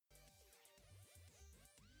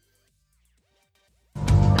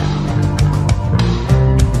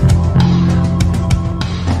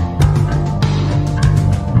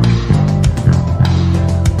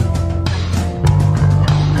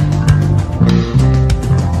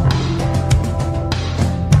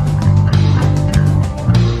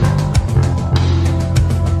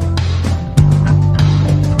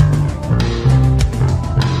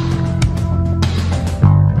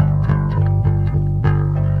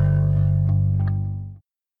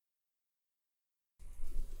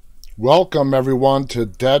Welcome everyone to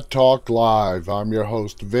Dead Talk Live. I'm your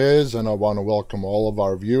host Viz, and I want to welcome all of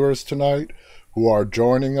our viewers tonight who are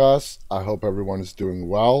joining us. I hope everyone is doing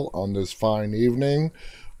well on this fine evening.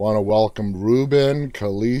 Want to welcome Ruben,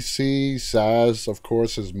 Khaleesi, Saz, of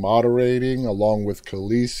course, is moderating along with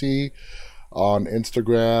Khaleesi on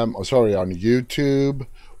on YouTube.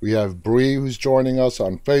 We have Bree who's joining us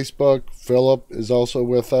on Facebook. Philip is also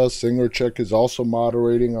with us. Singer Chick is also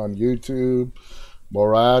moderating on YouTube.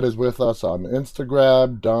 Morad is with us on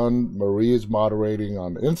Instagram. Dunn Marie is moderating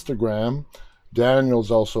on Instagram. Daniel's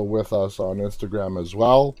also with us on Instagram as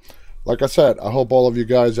well. Like I said, I hope all of you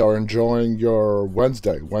guys are enjoying your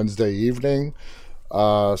Wednesday evening,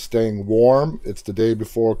 staying warm. It's the day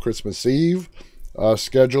before Christmas Eve.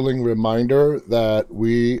 Scheduling reminder that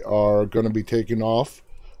we are going to be taking off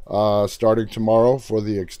starting tomorrow for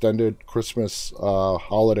the extended Christmas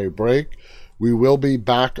holiday break. We will be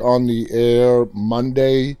back on the air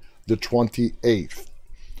Monday the 28th.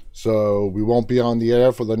 So we won't be on the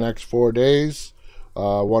air for the next 4 days.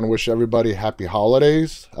 I want to wish everybody happy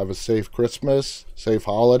holidays. Have a safe Christmas, safe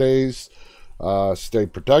holidays. Stay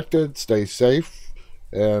protected, stay safe.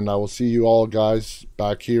 And I will see you all guys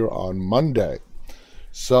back here on Monday.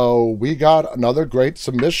 So we got another great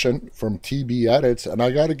submission from TB Edits, and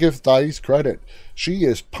I got to give Thais credit. She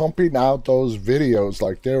is pumping out those videos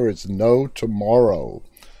like there is no tomorrow.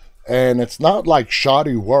 And it's not like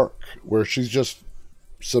shoddy work where she's just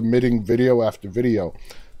submitting video after video.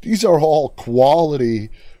 These are all quality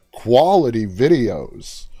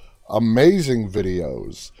videos. Amazing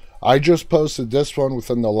videos. I just posted this one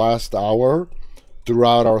within the last hour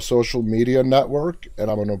throughout our social media network,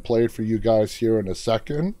 and I'm going to play it for you guys here in a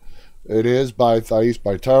second. It is by Thais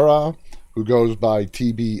Baitara, who goes by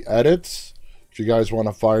TB Edits, if you guys want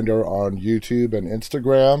to find her on YouTube and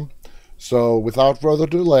Instagram. So without further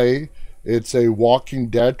delay, it's a Walking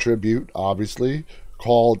Dead tribute, obviously,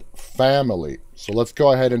 called Family. So let's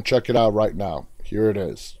go ahead and check it out right now. Here it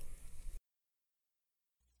is.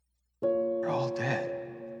 We're all dead.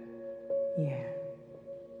 Yeah,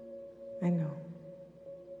 I know.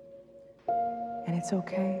 And it's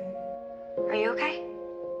okay. Are you okay?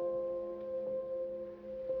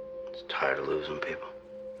 Just tired of losing people.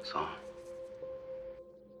 That's all.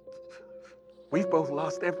 We've both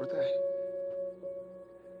lost everything.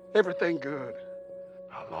 Everything good.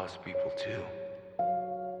 I lost people too.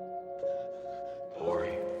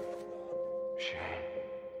 Lori, Shane,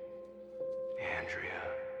 Andrea,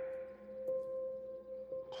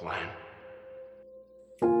 Glenn.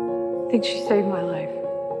 I think she saved my life.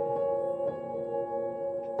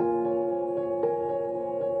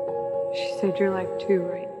 She saved your life too,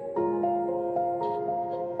 right?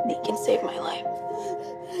 Negan saved my life.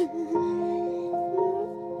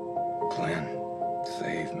 Glenn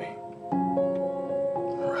saved me.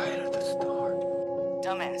 Right at the start.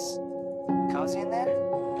 Dumbass. Cozy in there?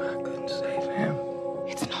 I couldn't save him.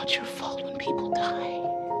 It's not your fault when people die.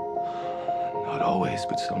 Not always,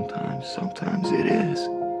 but sometimes it is.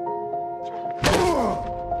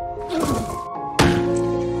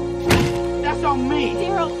 That's on me!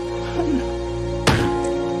 Daryl!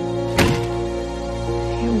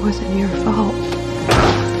 It wasn't your fault.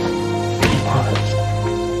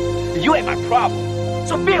 You ain't my problem.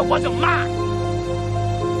 Sophia wasn't mine!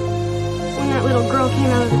 When that little girl came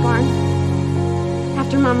out of the barn,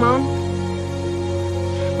 after my mom,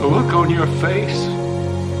 The look on your face,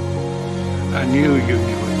 I knew you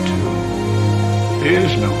knew it too.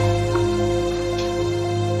 There's no hope.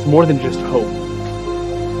 It's more than just hope.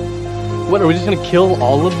 What, are we just gonna kill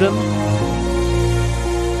all of them?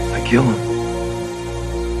 I kill him.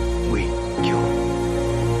 We kill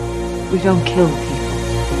him. We don't kill people.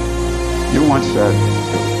 You once said,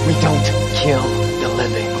 We don't kill the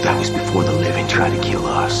living. That was before the living tried to kill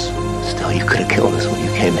us. Still, you could have killed us when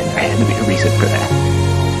you came in. There had to be a reason for that.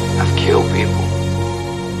 I've killed people.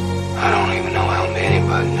 I don't even know how many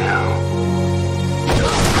by now.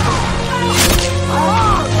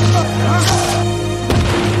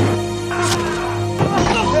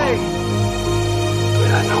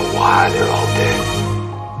 But I know why they're all dead.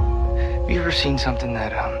 Have you ever seen something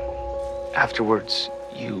that, afterwards,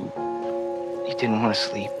 you didn't want to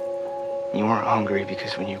sleep? You weren't hungry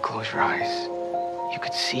because when you close your eyes, you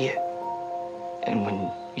could see it. And when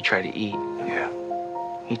you try to eat, Yeah.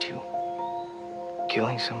 me too.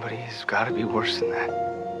 Killing somebody has got to be worse than that.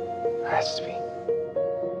 It has to be.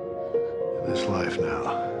 In this life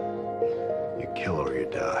now, you kill or you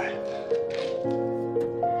die.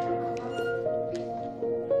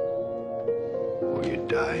 Or you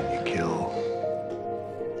die and you kill.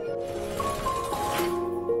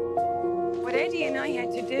 Whatever you know you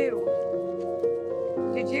had to do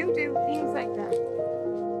did you do things like that?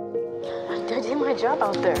 I did my job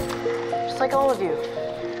out there, just like all of you.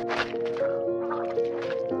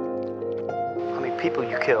 How many people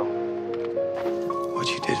you kill? What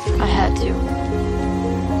you did for me. I had to.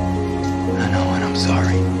 I know, and I'm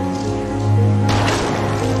sorry.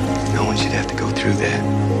 No one should have to go through that.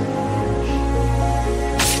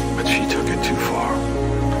 But she took it too far.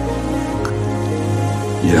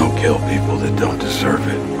 You don't kill people that don't deserve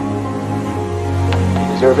it. You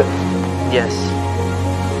deserve it? Yes.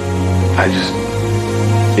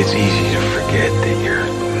 It's easy to forget that you're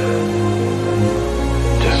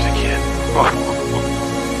just a kid.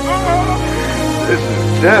 This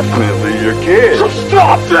is definitely your kid. So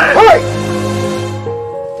stop that! Hey!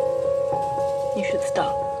 You should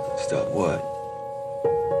stop. Stop what?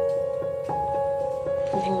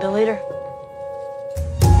 Being the leader.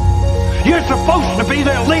 You're supposed to be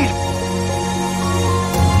their leader.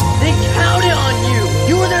 They counted on you.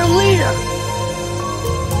 You were their leader.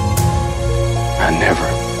 I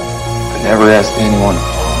never asked anyone to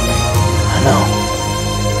follow me. I know.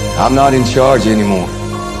 I'm not in charge anymore.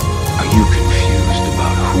 Are you confused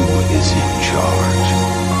about who is in charge?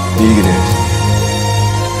 Negan is.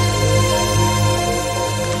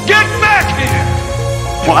 Get back here!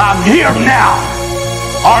 Well, I'm here now.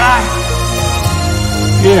 All right?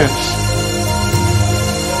 Yes.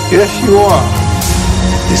 Yes, you are.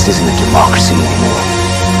 This isn't a democracy anymore.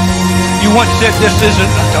 You once said this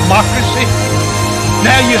isn't a democracy.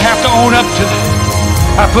 Now you have to own up to that.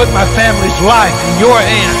 I put my family's life in your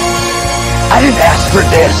hands. I didn't ask for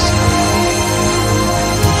this.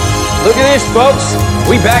 Look at this, folks.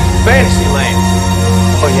 We back in Fantasyland.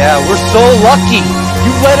 Oh yeah, we're so lucky. You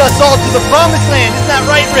led us all to the promised land. Isn't that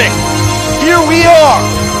right, Rick? Here we are.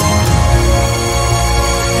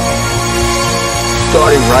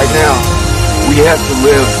 Starting right now, we have to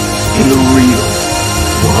live in the real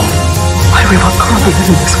world. Why do we want Carl to live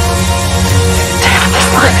in this world? To have this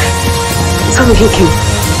life. So that he can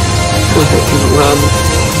run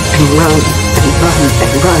and run and run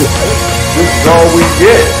and run. This is all we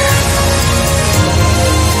get.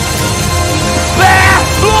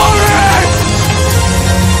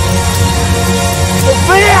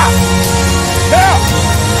 Sophia! Help!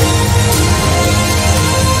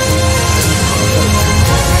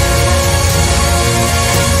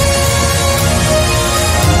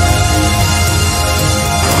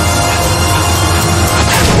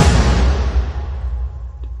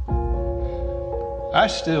 I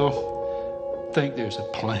still think there's a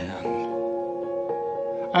plan.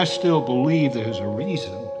 I still believe there's a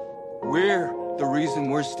reason. We're the reason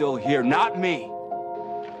we're still here, not me.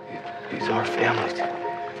 He's our family.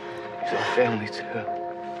 He's our family too.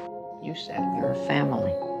 You said you're a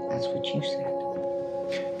family. That's what you said.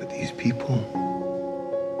 But these people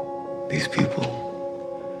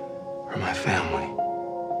are my family.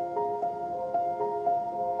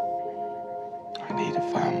 I need to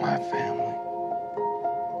find my family.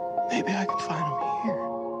 Maybe I can find them here.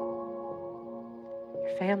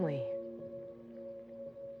 Your family.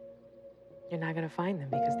 You're not gonna find them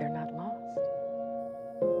because they're not lost.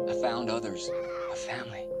 I found others. A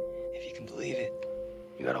family, if you can believe it.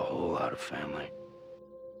 You got a whole lot of family.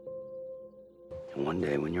 And one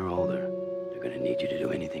day when you're older, they're gonna need you to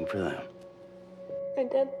do anything for them. My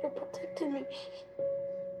dad never protected me.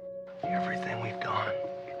 Everything we've done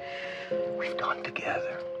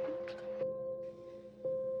together.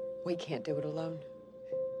 We can't do it alone.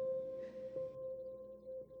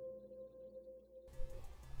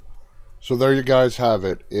 So there you guys have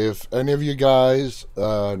it. If any of you guys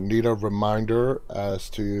need a reminder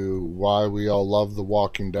as to why we all love The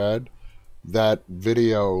Walking Dead, that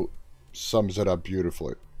video sums it up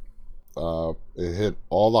beautifully. It hit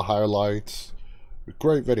all the highlights.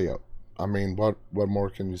 Great video. I mean, what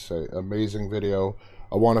more can you say? Amazing video.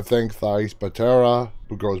 I want to thank Thais Batera,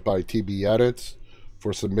 who goes by TB Edits,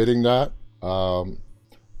 for submitting that.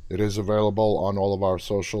 It is available on all of our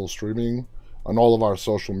social streaming, on all of our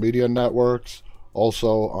social media networks,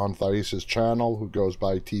 also on Thais' channel, who goes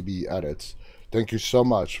by TB Edits. Thank you so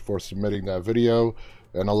much for submitting that video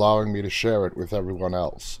and allowing me to share it with everyone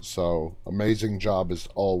else. So, amazing job as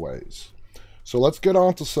always. So let's get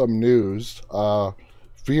on to some news.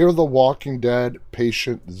 Fear the Walking Dead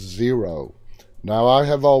Patient Zero. Now, I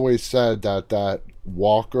have always said that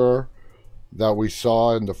walker that we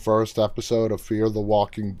saw in the first episode of Fear the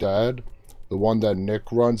Walking Dead, the one that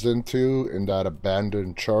Nick runs into in that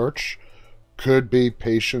abandoned church, could be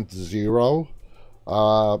Patient Zero.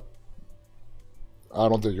 I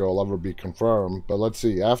don't think it'll ever be confirmed, but let's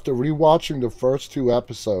see. After rewatching the first two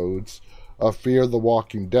episodes of Fear the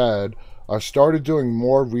Walking Dead, I started doing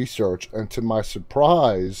more research, and to my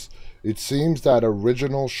surprise, it seems that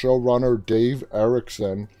original showrunner Dave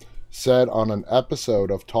Erickson said on an episode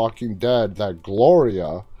of Talking Dead that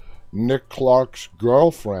Gloria, Nick Clark's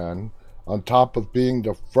girlfriend, on top of being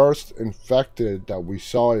the first infected that we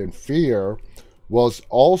saw in Fear, was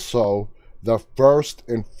also the first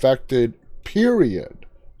infected, period.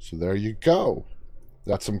 So there you go.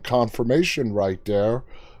 That's some confirmation right there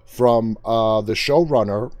from the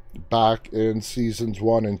showrunner back in seasons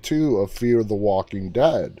 1 and 2 of Fear the Walking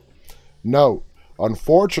Dead. Note,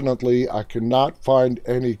 unfortunately, I cannot find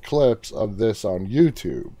any clips of this on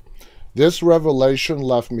YouTube. This revelation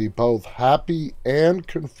left me both happy and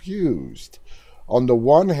confused. On the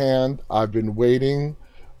one hand, I've been wanting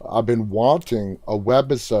a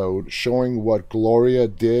webisode showing what Gloria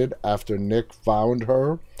did after Nick found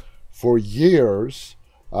her. For years,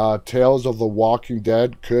 Tales of the Walking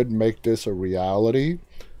Dead could make this a reality.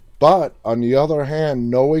 But on the other hand,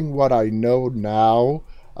 knowing what I know now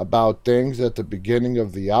about things at the beginning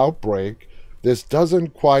of the outbreak, this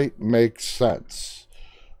doesn't quite make sense.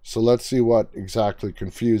 So let's see what exactly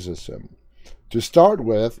confuses him. To start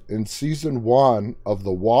with, in season 1 of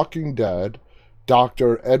The Walking Dead,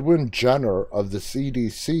 Dr. Edwin Jenner of the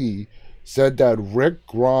CDC said that Rick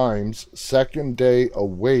Grimes' second day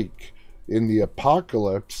awake in the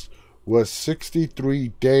apocalypse was 63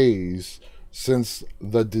 days since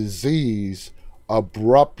the disease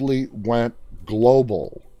abruptly went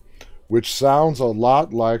global, which sounds a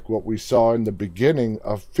lot like what we saw in the beginning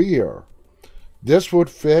of Fear. This would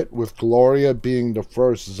fit with Gloria being the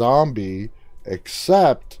first zombie,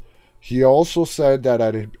 except he also said that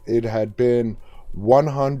it had been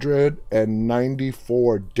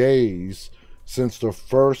 194 days since the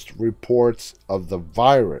first reports of the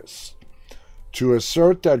virus. To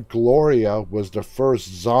assert that Gloria was the first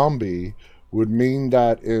zombie would mean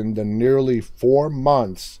that in the nearly 4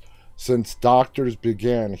 months since doctors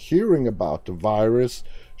began hearing about the virus,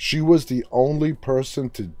 she was the only person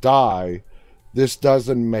to die. This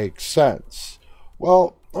doesn't make sense.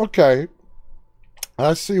 Well, okay,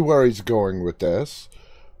 I see where he's going with this,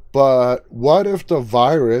 but what if the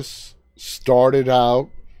virus started out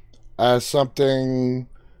as something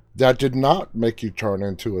that did not make you turn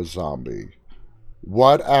into a zombie?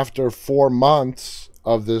 What after 4 months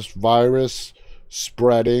of this virus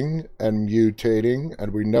spreading and mutating,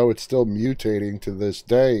 and we know it's still mutating to this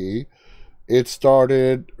day, it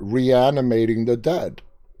started reanimating the dead?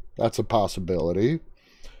 That's a possibility.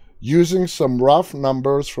 Using some rough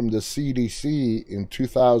numbers from the CDC in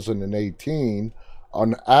 2018,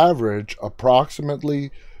 on average, approximately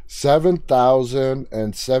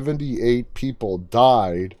 7,078 people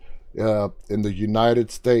died in the United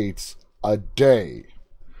States a day.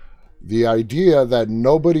 The idea that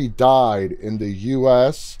nobody died in the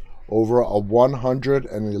U.S. over a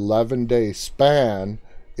 111-day span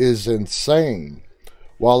is insane.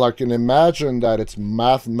 While I can imagine that it's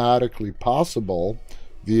mathematically possible,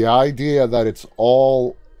 the idea that it's at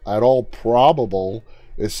all probable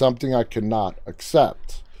is something I cannot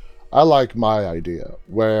accept. I like my idea,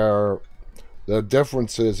 where the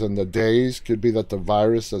differences in the days could be that the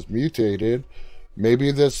virus has mutated.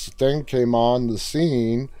 Maybe this thing came on the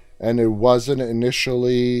scene and it wasn't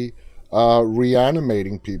initially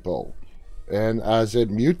reanimating people. And as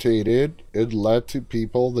it mutated, it led to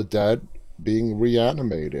people, the dead, being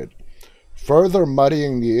reanimated. Further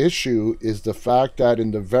muddying the issue is the fact that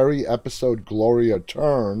in the very episode Gloria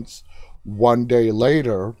turns, 1 day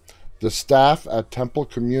later, the staff at Temple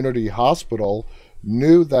Community Hospital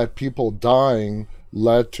knew that people dying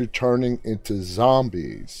led to turning into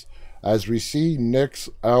zombies. As we see Nick's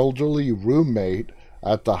elderly roommate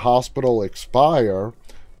at the hospital expire,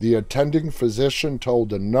 the attending physician told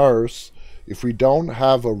the nurse, "If we don't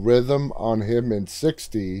have a rhythm on him in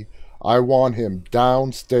 60, I want him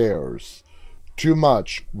downstairs. Too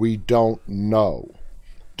much we don't know."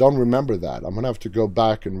 Don't remember that. I'm going to have to go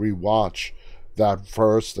back and rewatch that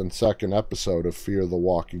first and second episode of Fear the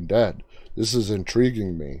Walking Dead. This is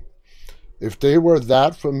intriguing me. If they were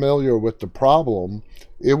that familiar with the problem,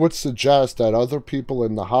 it would suggest that other people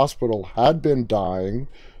in the hospital had been dying,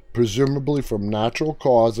 presumably from natural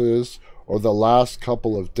causes, or the last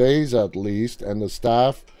couple of days at least, and the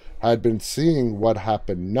staff had been seeing what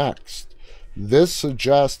happened next. This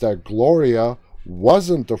suggests that Gloria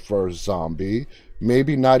wasn't the first zombie,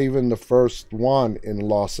 maybe not even the first one in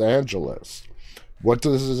Los Angeles. What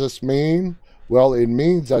does this mean? Well, it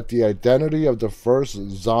means that the identity of the first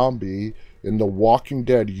zombie in the Walking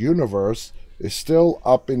Dead universe is still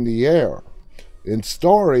up in the air. In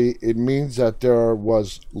story, it means that there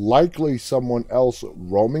was likely someone else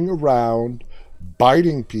roaming around,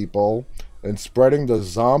 biting people and spreading the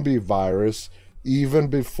zombie virus even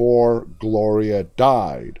before Gloria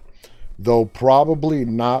died, though probably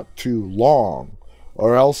not too long,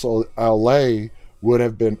 or else LA would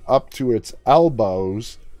have been up to its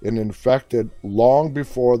elbows and infected long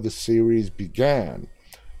before the series began.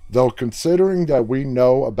 Though considering that we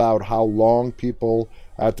know about how long people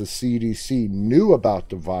at the CDC knew about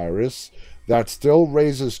the virus, that still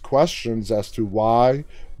raises questions as to why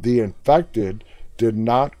the infected did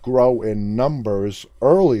not grow in numbers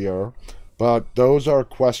earlier, but those are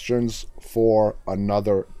questions for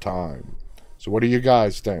another time. So what do you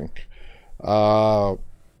guys think?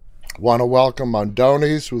 Want to welcome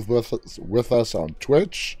Mondonis, who's with us on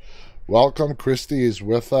Twitch. Welcome. Christy is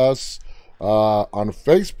with us on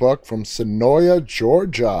Facebook from Senoia,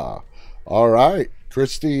 Georgia. All right.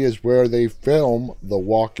 Christy is where they film The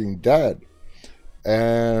Walking Dead.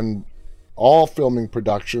 And all filming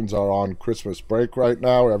productions are on Christmas break right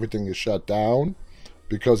now. Everything is shut down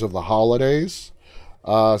because of the holidays.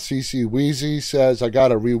 CC Wheezy says, I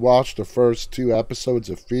gotta rewatch the first 2 episodes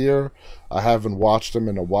of Fear. I haven't watched them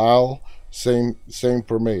in a while. Same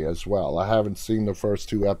for me as well. I haven't seen the first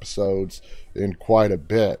 2 episodes in quite a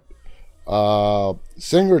bit.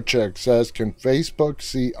 Singer Chick says, can Facebook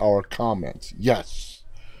see our comments? Yes.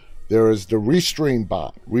 There is the Restream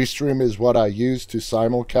bot. Restream is what I use to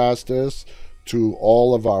simulcast this to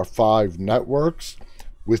all of our 5 networks,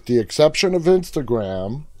 with the exception of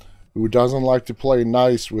Instagram, who doesn't like to play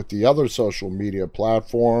nice with the other social media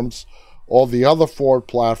platforms. All the other 4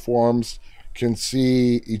 platforms can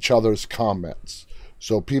see each other's comments.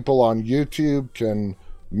 So people on YouTube can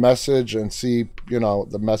message and see,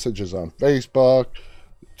 the messages on Facebook,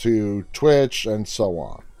 to Twitch, and so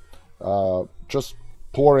on. Just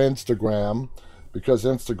poor Instagram, because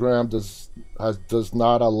Instagram does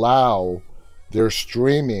not allow their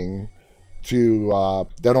streaming to,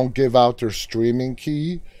 they don't give out their streaming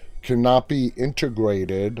key, cannot be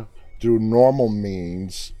integrated through normal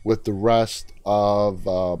means with the rest of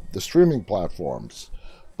the streaming platforms.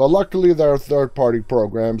 But luckily there are third-party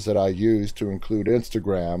programs that I use to include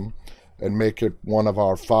Instagram and make it one of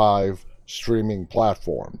our 5 streaming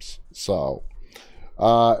platforms. So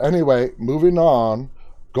anyway, moving on.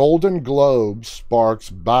 Golden Globe sparks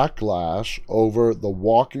backlash over The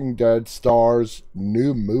Walking Dead star's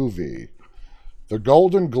new movie. The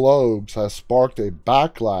Golden Globes has sparked a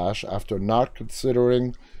backlash after not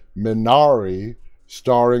considering Minari,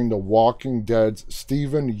 starring The Walking Dead's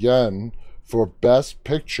Steven Yeun, for Best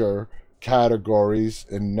Picture categories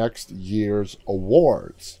in next year's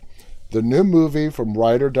awards. The new movie from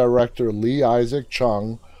writer-director Lee Isaac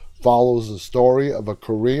Chung follows the story of a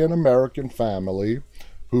Korean-American family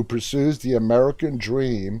who pursues the American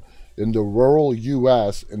dream in the rural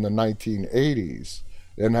U.S. in the 1980s,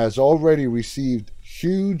 and has already received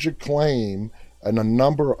huge acclaim and a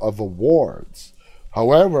number of awards.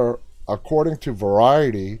 However, according to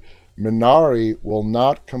Variety, Minari will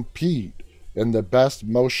not compete in the Best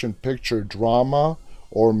Motion Picture Drama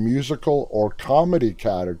or Musical or Comedy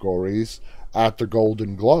categories at the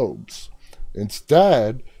Golden Globes.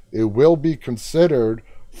 Instead, it will be considered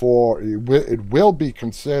in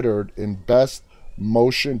Best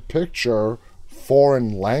Motion Picture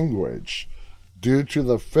Foreign Language, due to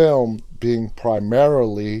the film being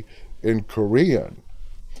primarily in Korean.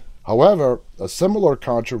 However, a similar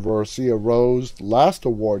controversy arose last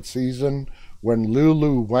award season when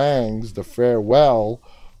Lulu Wang's The Farewell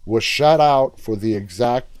was shut out for the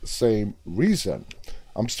exact same reason.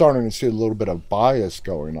 I'm starting to see a little bit of bias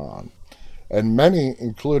going on. And many,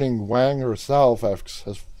 including Wang herself, have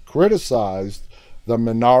criticized the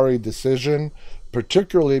Minari decision,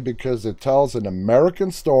 particularly because it tells an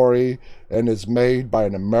American story and is made by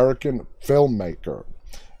an American filmmaker.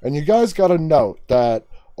 And you guys got to note that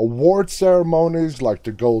award ceremonies like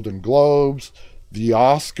the Golden Globes, the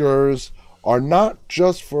Oscars, are not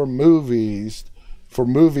just for movies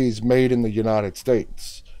made in the United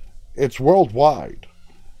States. It's worldwide.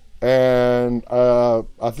 And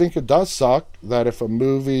I think it does suck that if a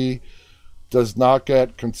movie does not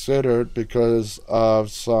get considered because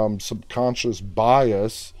of some subconscious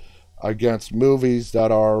bias against movies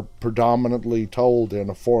that are predominantly told in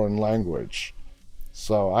a foreign language.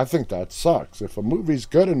 So I think that sucks. If a movie's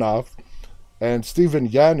good enough, and Steven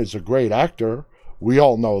Yeun is a great actor, we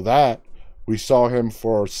all know that. We saw him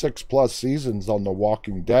for 6+ seasons on The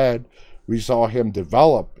Walking Dead. We saw him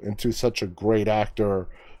develop into such a great actor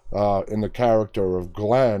in the character of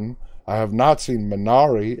Glenn. I have not seen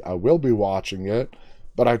Minari. I will be watching it,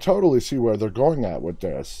 but I totally see where they're going at with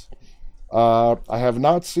this. I have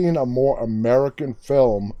not seen a more American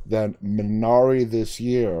film than Minari this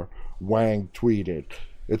year, Wang tweeted.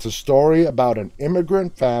 It's a story about an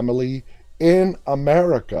immigrant family in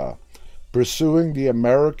America pursuing the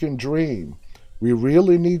American dream. We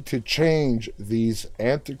really need to change these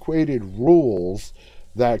antiquated rules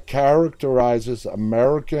that characterizes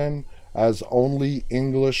American as only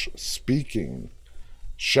English speaking.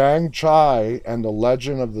 Shang-Chi and the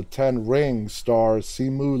Legend of the Ten Rings star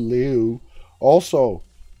Simu Liu also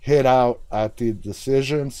hit out at the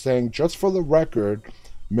decision, saying, just for the record,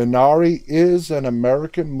 Minari is an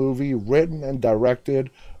American movie written and directed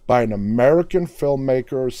by an American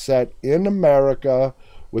filmmaker set in America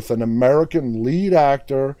with an American lead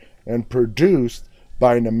actor and produced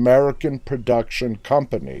by an American production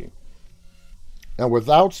company. And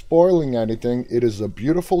without spoiling anything, it is a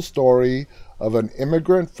beautiful story of an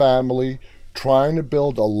immigrant family trying to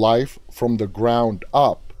build a life from the ground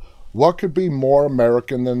up. What could be more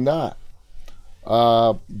American than that?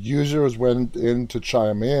 Users went in to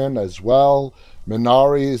chime in as well.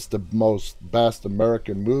 Minari is the best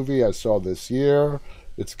American movie I saw this year.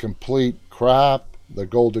 It's complete crap. The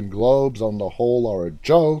Golden Globes on the whole are a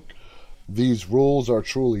joke. These rules are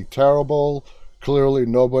truly terrible. Clearly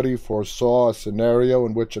nobody foresaw a scenario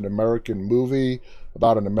in which an American movie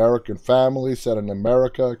about an American family set in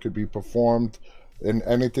America could be performed in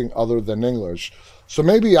anything other than English. So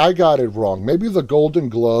maybe I got it wrong. Maybe the Golden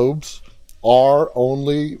Globes are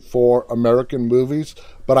only for American movies,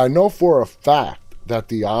 but I know for a fact that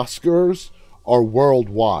the Oscars are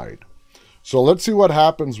worldwide. So let's see what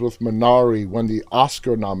happens with Minari when the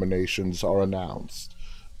Oscar nominations are announced.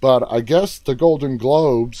 But I guess the Golden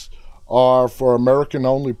Globes are for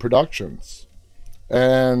American-only productions.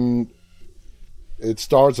 And it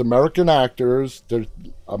stars American actors, there's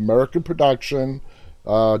American production,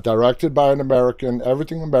 directed by an American,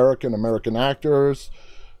 everything American, American actors.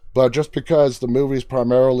 But just because the movie's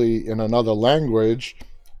primarily in another language,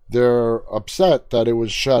 they're upset that it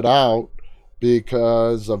was shut out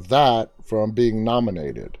because of that from being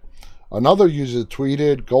nominated. Another user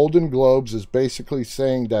tweeted, Golden Globes is basically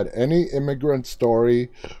saying that any immigrant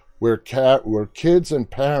story where kids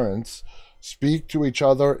and parents speak to each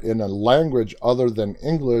other in a language other than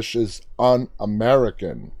English is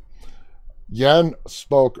un-American. Yen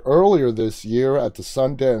spoke earlier this year at the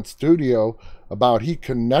Sundance Studio about he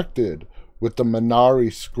connected with the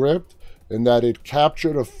Minari script and that it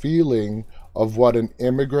captured a feeling of what an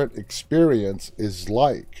immigrant experience is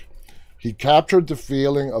like. He captured the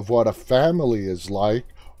feeling of what a family is like,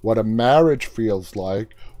 what a marriage feels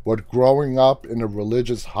like, what growing up in a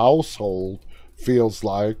religious household feels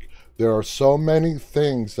like. There are so many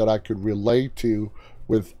things that I could relate to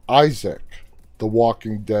with Isaac, the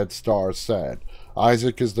Walking Dead star said.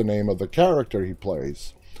 Isaac is the name of the character he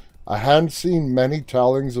plays. I hadn't seen many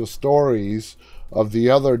tellings of stories of the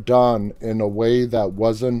other done in a way that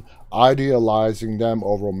wasn't idealizing them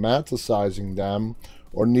or romanticizing them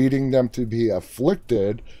or needing them to be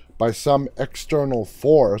afflicted by some external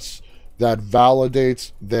force that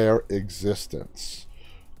validates their existence.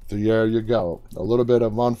 So there you go. A little bit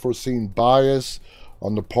of unforeseen bias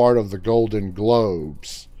on the part of the Golden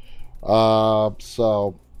Globes.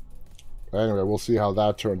 So anyway, we'll see how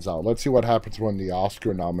that turns out. Let's see what happens when the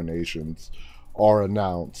Oscar nominations are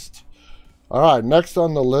announced. All right, next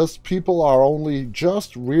on the list, people are only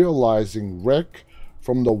just realizing Rick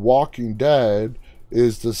from The Walking Dead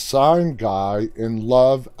is the sign guy in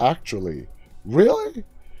Love Actually. Really?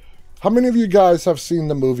 How many of you guys have seen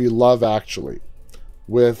the movie Love Actually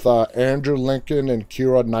with Andrew Lincoln and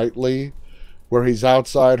Keira Knightley, where he's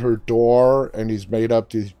outside her door and he's made up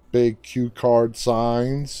these big cue card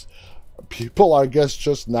signs? People, I guess,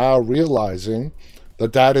 just now realizing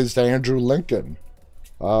that that is Andrew Lincoln,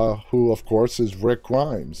 who, of course, is Rick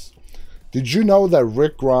Grimes. Did you know that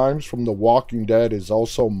Rick Grimes from The Walking Dead is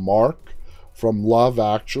also Mark from Love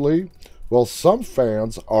Actually? Well, some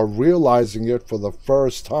fans are realizing it for the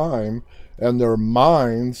first time, and their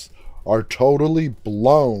minds are totally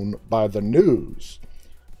blown by the news.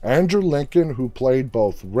 Andrew Lincoln, who played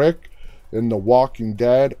both Rick in The Walking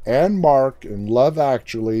Dead and Mark in Love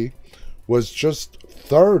Actually, was just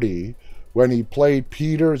 30 when he played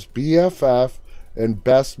Peter's BFF and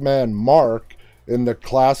best man Mark in the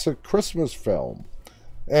classic Christmas film.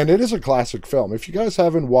 And it is a classic film. If you guys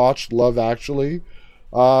haven't watched Love Actually,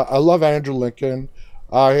 I love Andrew Lincoln.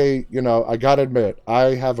 I gotta admit,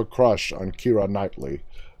 I have a crush on Keira Knightley.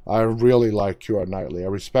 I really like Keira Knightley. I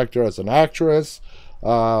respect her as an actress,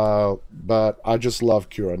 but I just love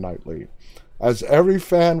Keira Knightley. As every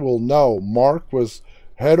fan will know, Mark was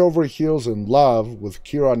head over heels in love with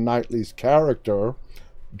Keira Knightley's character,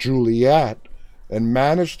 Juliet, and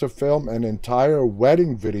managed to film an entire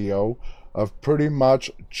wedding video of pretty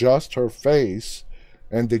much just her face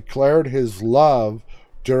and declared his love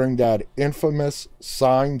during that infamous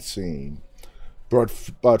sign scene.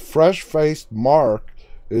 But fresh-faced Mark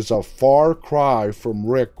is a far cry from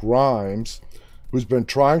Rick Grimes, who's been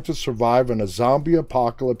trying to survive in a zombie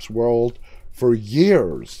apocalypse world for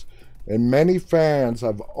years, and many fans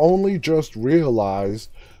have only just realized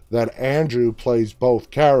that Andrew plays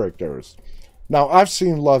both characters. Now, I've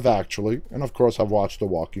seen Love Actually, and of course I've watched The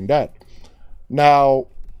Walking Dead. Now,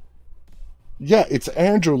 yeah, it's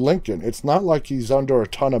Andrew Lincoln. It's not like he's under a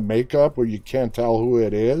ton of makeup where you can't tell who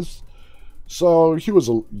it is. So he was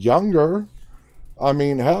younger. I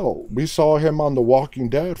mean, hell, we saw him on The Walking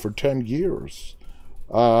Dead for 10 years.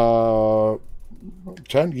 10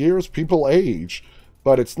 years, people age.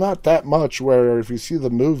 But it's not that much where if you see the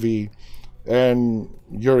movie and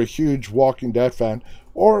you're a huge Walking Dead fan,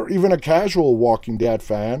 or even a casual Walking Dead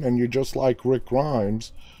fan, and you just like Rick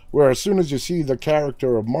Grimes, where as soon as you see the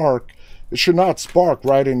character of Mark, it should not spark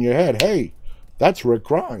right in your head, hey, that's Rick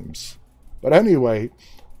Grimes. But anyway,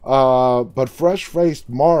 but fresh-faced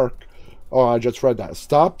Mark, oh, I just read that.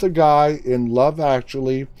 Stop the guy in Love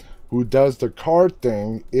Actually who does the card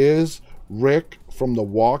thing is Rick from The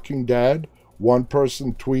Walking Dead, one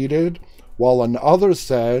person tweeted, while another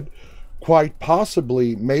said, quite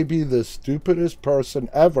possibly maybe the stupidest person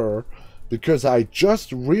ever, because I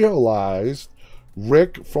just realized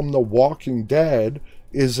Rick from The Walking Dead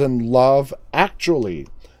is in Love Actually.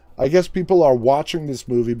 I guess people are watching this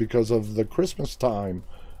movie because of the Christmas time,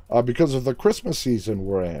 because of the Christmas season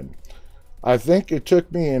we're in. I think it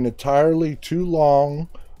took me an entirely too long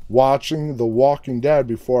watching The Walking Dead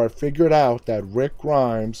before I figured out that Rick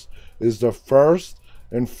Grimes is the first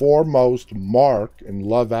and foremost Mark in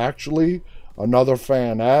Love Actually, another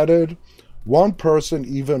fan added. One person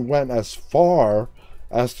even went as far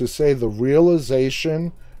as to say the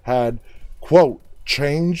realization had, quote,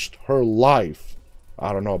 changed her life.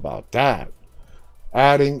 I don't know about that.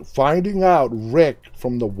 Adding, finding out Rick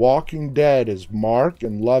from The Walking Dead is Mark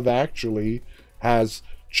in Love Actually has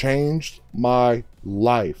changed my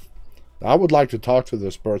life. I would like to talk to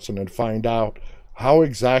this person and find out how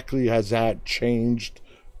exactly has that changed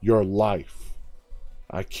your life.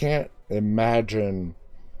 I can't imagine.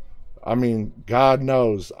 I mean, God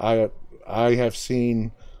knows, I have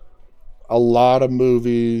seen a lot of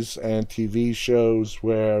movies and TV shows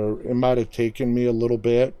where it might have taken me a little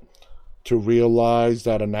bit to realize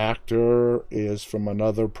that an actor is from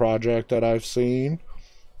another project that I've seen.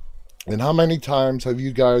 And how many times have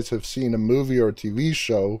you guys have seen a movie or a TV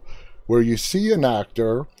show where you see an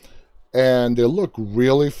actor and they look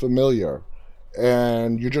really familiar,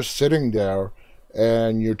 and you're just sitting there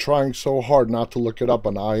and you're trying so hard not to look it up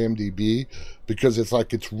on IMDb because it's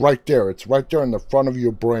like it's right there in the front of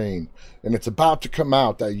your brain, and it's about to come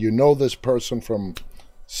out that you know this person from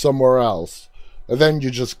somewhere else, and then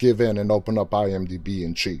you just give in and open up IMDb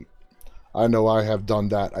and cheat. I know I have done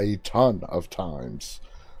that a ton of times.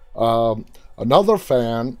 Another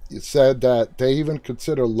fan said that they even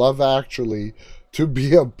consider Love Actually to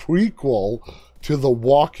be a prequel to The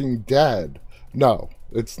Walking Dead. No,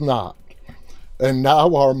 it's not. And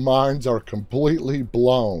now our minds are completely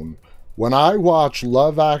blown. When I watch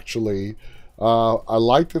Love Actually, I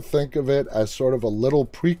like to think of it as sort of a little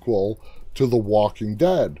prequel to The Walking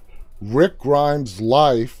Dead. Rick Grimes'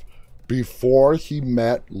 life before he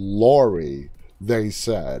met Laurie, they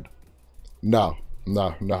said. No.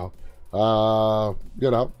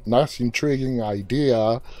 Nice intriguing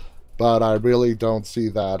idea, but I really don't see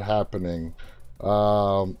that happening.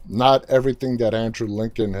 Not everything that Andrew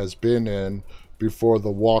Lincoln has been in before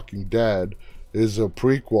The Walking Dead is a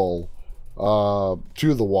prequel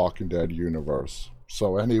to the Walking Dead universe.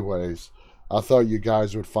 So anyways, I thought you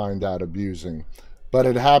guys would find that amusing. But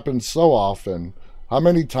it happens so often. How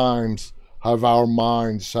many times have our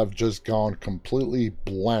minds have just gone completely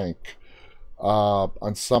blank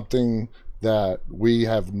on something that we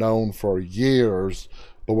have known for years,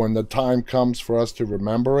 but when the time comes for us to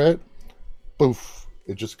remember it, poof,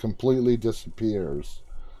 it just completely disappears.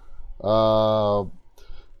 Muhammad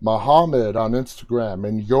on Instagram,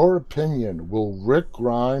 in your opinion, will Rick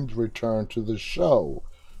Grimes return to the show?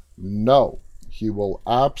 No, he will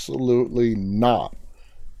absolutely not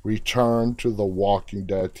return to the Walking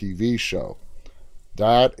Dead TV show.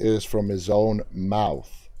 That is from his own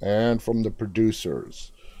mouth and from the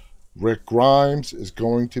producers. Rick Grimes is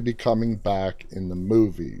going to be coming back in the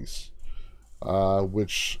movies,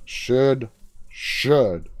 which should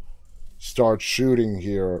start shooting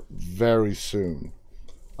here very soon.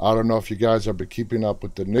 I don't know if you guys have been keeping up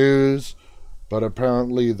with the news, but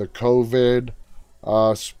apparently the COVID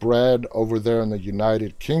spread over there in the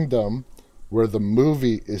United Kingdom where the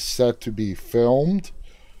movie is set to be filmed,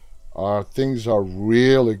 things are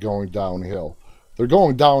really going downhill. They're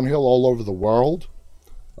going downhill all over the world,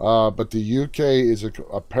 but the UK is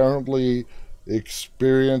apparently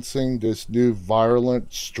experiencing this new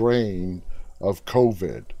virulent strain of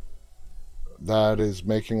COVID that is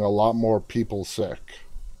making a lot more people sick.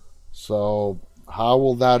 So how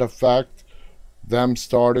will that affect them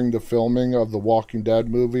starting the filming of the Walking Dead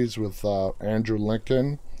movies with Andrew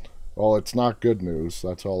Lincoln? Well, it's not good news.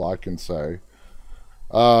 That's all I can say.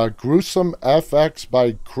 Gruesome FX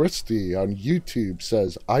by Christy on YouTube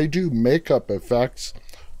says, I do makeup effects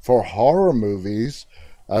for horror movies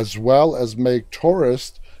as well as make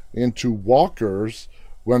tourists into walkers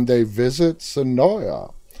when they visit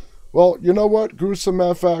Sonoya. Well, you know what, Gruesome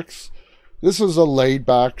FX? This is a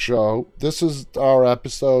laid-back show. This is our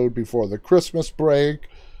episode before the Christmas break.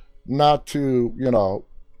 Not to, we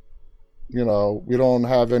don't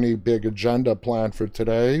have any big agenda planned for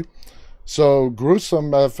today. So,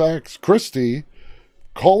 Gruesome FX, Christy,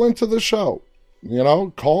 call into the show.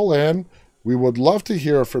 Call in. We would love to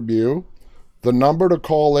hear from you. The number to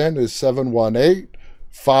call in is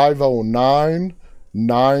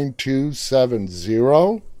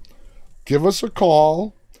 718-509-9270. Give us a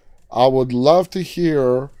call. I would love to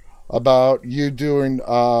hear about you doing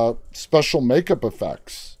special makeup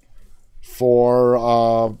effects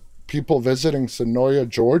for people visiting Sonoya,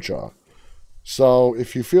 Georgia. So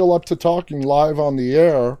if you feel up to talking live on the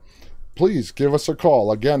air, please give us a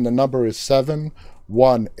call. Again, the number is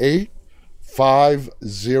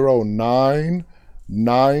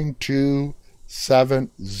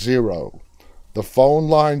 718-509-9270. The phone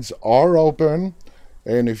lines are open,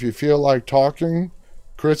 and if you feel like talking,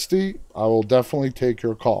 Christy, I will definitely take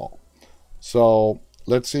your call. So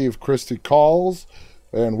let's see if Christy calls,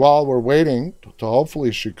 and while we're waiting to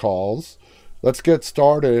hopefully she calls, let's get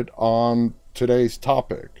started on today's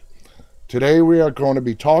topic. Today we are going to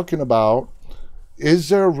be talking about, is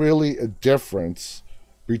there really a difference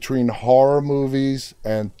between horror movies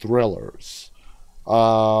and thrillers? They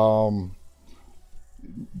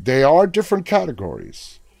are different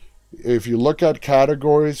categories. If you look at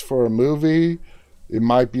categories for a movie, it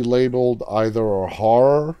might be labeled either a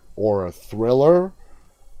horror or a thriller,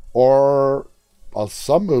 or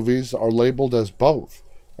some movies are labeled as both,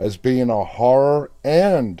 as being a horror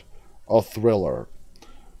and a thriller.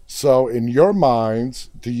 So in your minds,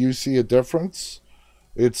 do you see a difference?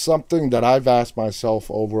 It's something that I've asked myself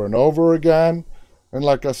over and over again. And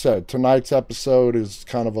like I said, tonight's episode is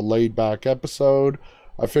kind of a laid-back episode.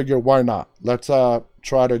 I figure, why not? Let's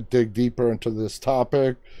try to dig deeper into this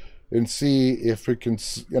topic and see if we can,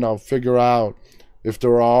 figure out if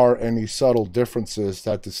there are any subtle differences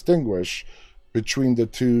that distinguish between the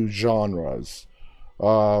two genres.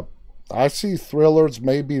 I see thrillers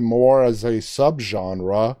maybe more as a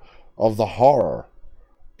subgenre of the horror.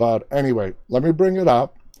 But anyway, let me bring it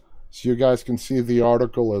up so you guys can see the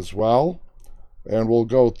article as well, and we'll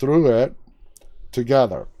go through it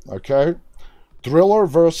together, okay? Thriller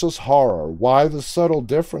versus horror, why the subtle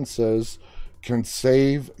differences can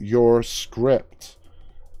save your script.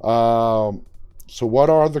 So what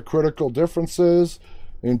are the critical differences?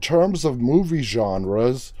 In terms of movie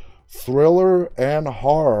genres, thriller and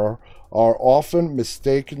horror are often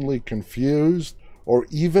mistakenly confused or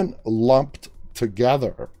even lumped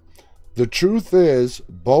together. The truth is,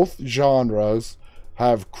 both genres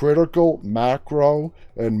have critical macro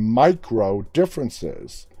and micro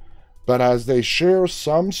differences, but as they share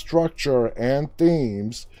some structure and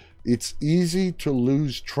themes, it's easy to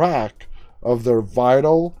lose track of their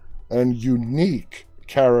vital and unique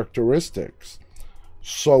characteristics.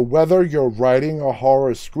 So whether you're writing a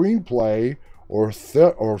horror screenplay or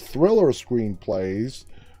thriller screenplays,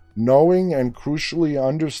 knowing and crucially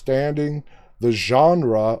understanding the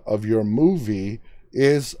genre of your movie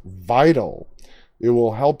is vital. It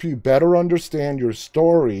will help you better understand your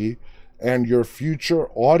story and your future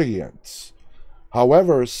audience.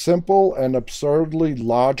 However simple and absurdly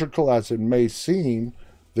logical as it may seem,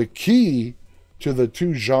 the key to the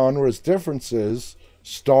two genres' differences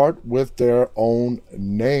start with their own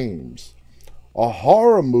names. A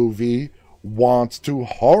horror movie wants to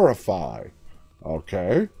horrify,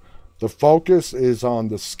 okay? The focus is on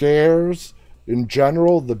the scares. In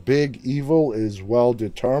general, the big evil is well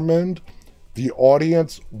determined. The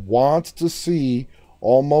audience wants to see,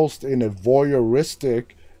 almost in a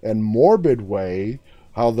voyeuristic and morbid way,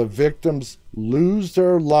 how the victims lose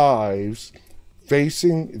their lives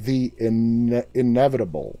facing the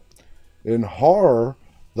inevitable. In horror,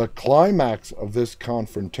 the climax of this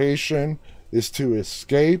confrontation is to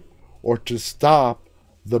escape or to stop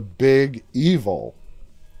the big evil.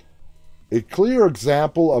 A clear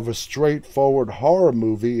example of a straightforward horror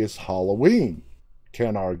movie is Halloween.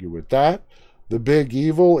 Can't argue with that. The big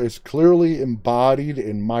evil is clearly embodied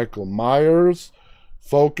in Michael Myers.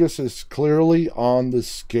 Focus is clearly on the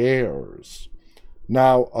scares.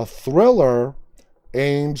 Now, a thriller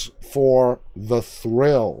aims for the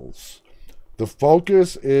thrills. The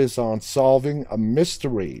focus is on solving a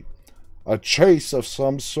mystery, a chase of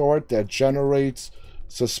some sort that generates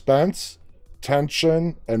suspense,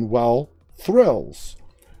 tension, and, well, thrills.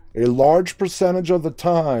 A large percentage of the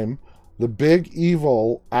time, the big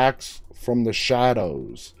evil acts from the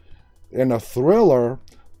shadows. In a thriller,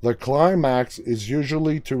 the climax is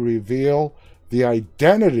usually to reveal the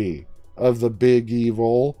identity of the big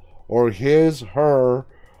evil or his, her,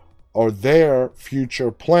 or their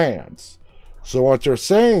future plans. So what they're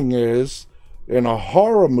saying is, in a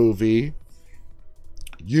horror movie,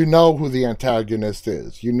 you know who the antagonist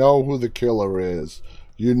is. You know who the killer is.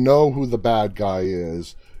 You know who the bad guy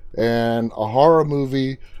is. And a horror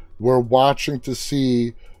movie, we're watching to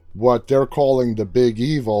see what they're calling the big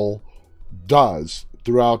evil does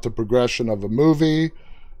throughout the progression of a movie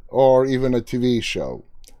or even a TV show.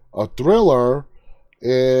 A thriller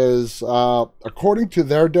is, according to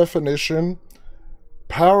their definition,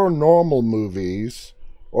 paranormal movies,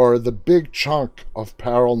 or the big chunk of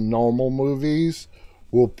paranormal movies,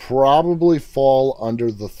 will probably fall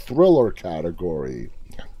under the thriller category.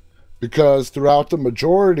 Because throughout the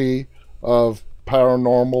majority of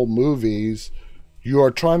paranormal movies, you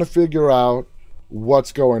are trying to figure out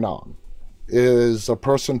what's going on. Is a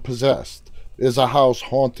person possessed? Is a house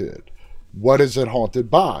haunted? What is it haunted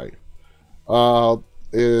by?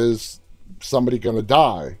 Is somebody going to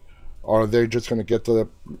die? Or are they just going to get the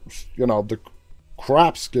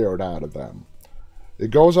crap scared out of them? It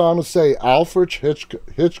goes on to say Alfred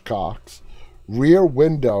Hitchcock's Rear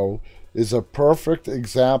Window is a perfect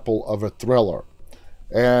example of a thriller.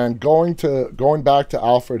 And going back to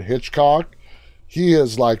Alfred Hitchcock, he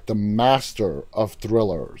is like the master of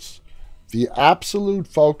thrillers. The absolute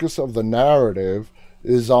focus of the narrative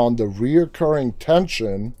is on the recurring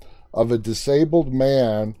tension of a disabled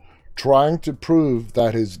man trying to prove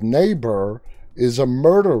that his neighbor is a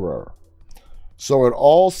murderer. So it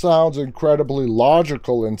all sounds incredibly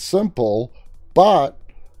logical and simple, but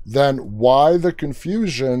then why the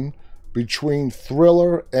confusion between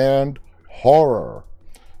thriller and horror?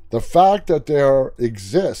 The fact that there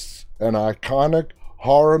exists an iconic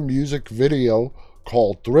horror music video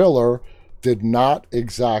called Thriller did not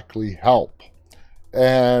exactly help.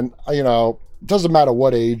 And, it doesn't matter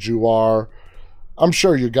what age you are. I'm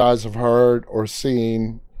sure you guys have heard or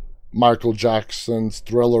seen Michael Jackson's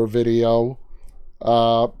Thriller video.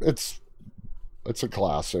 It's a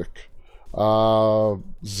classic.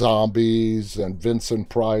 Zombies and Vincent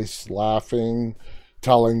Price laughing,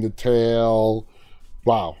 telling the tale.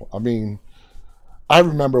 Wow. I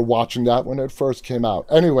remember watching that when it first came out.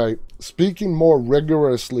 Anyway, speaking more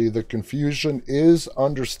rigorously, the confusion is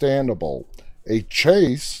understandable. A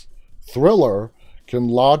chase, thriller, can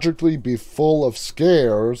logically be full of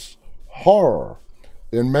scares, horror.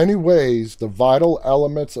 In many ways, the vital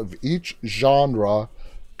elements of each genre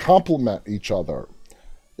complement each other.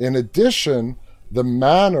 In addition, the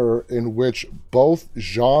manner in which both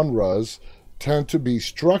genres tend to be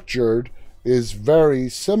structured is very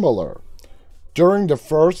similar. During the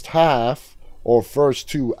first half, or first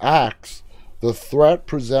two acts, the threat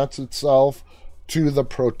presents itself to the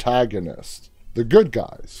protagonist, the good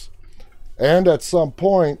guys. And at some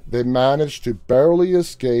point, they manage to barely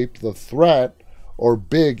escape the threat or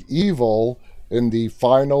big evil in the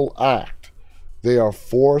final act. They are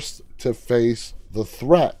forced to face the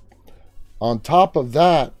threat. On top of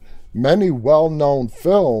that, many well-known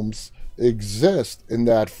films exist in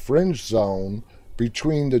that fringe zone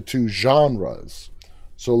between the two genres.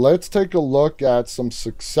 So let's take a look at some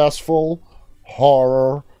successful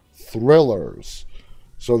horror thrillers.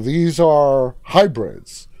 So these are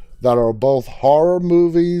hybrids that are both horror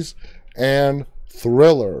movies and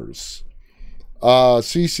thrillers.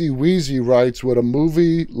 CC Weezy writes, would a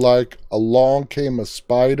movie like Along Came a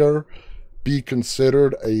Spider be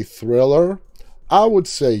considered a thriller? I would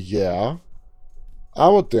say yeah. I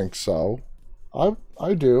would think so.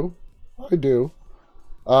 I do. The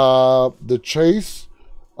chase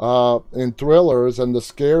in thrillers and the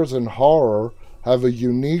scares in horror have a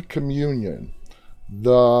unique communion.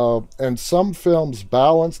 And some films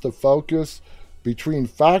balance the focus between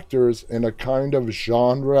factors in a kind of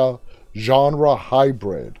genre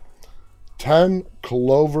hybrid. 10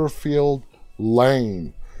 Cloverfield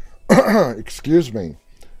Lane. Excuse me.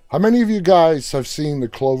 How many of you guys have seen the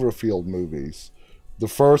Cloverfield movies? The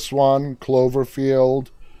first one, Cloverfield,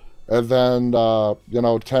 And then,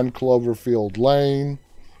 10 Cloverfield Lane.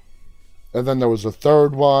 And then there was a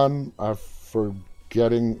third one. I'm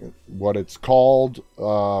forgetting what it's called,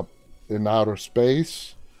 in outer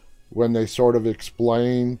space, when they sort of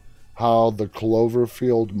explain how the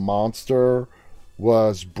Cloverfield monster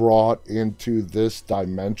was brought into this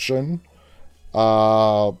dimension.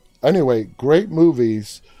 Anyway, great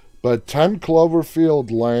movies. But 10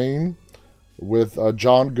 Cloverfield Lane with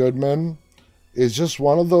John Goodman is just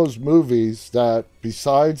one of those movies that,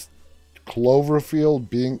 besides Cloverfield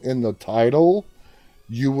being in the title,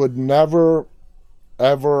 you would never,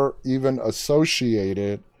 ever even associate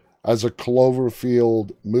it as a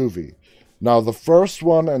Cloverfield movie. Now, the first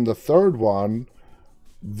one and the third one,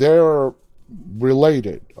 they're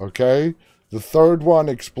related, okay? The third one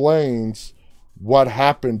explains what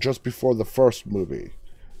happened just before the first movie.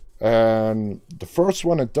 And the first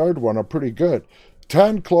one and third one are pretty good.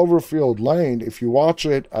 10 Cloverfield Lane, if you watch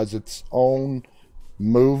it as its own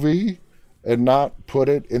movie and not put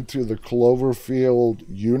it into the Cloverfield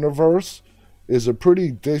universe, is a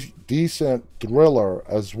pretty decent thriller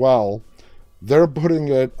as well. They're putting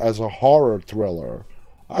it as a horror thriller.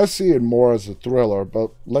 I see it more as a thriller,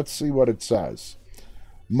 but let's see what it says.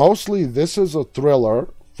 Mostly this is a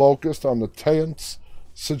thriller focused on the tense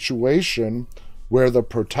situation where the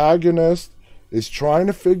protagonist is trying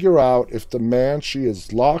to figure out if the man she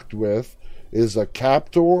is locked with is a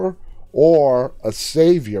captor or a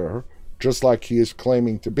savior, just like he is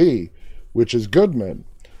claiming to be, which is Goodman.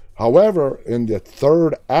 However, in the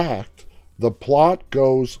third act, the plot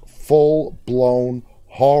goes full-blown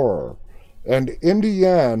horror. And in the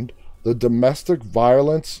end, the domestic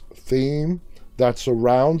violence theme that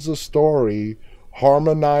surrounds the story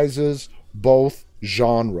harmonizes both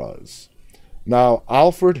genres. Now,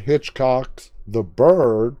 Alfred Hitchcock's The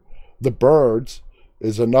Birds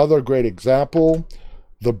is another great example.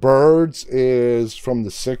 The Birds is from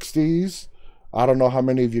the 60s. I don't know how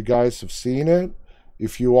many of you guys have seen it.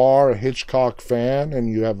 If you are a Hitchcock fan and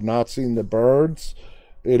you have not seen The Birds,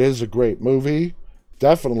 it is a great movie.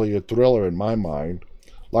 Definitely a thriller in my mind.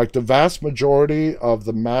 Like the vast majority of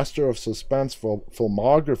the Master of Suspense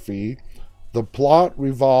filmography, the plot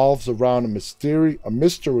revolves around a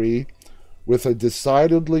mystery with a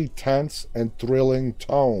decidedly tense and thrilling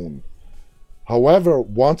tone. However,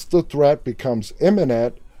 once the threat becomes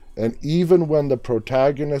imminent, and even when the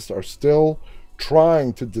protagonists are still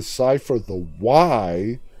trying to decipher the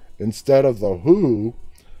why instead of the who,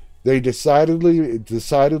 it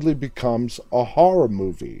decidedly becomes a horror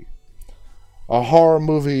movie. A horror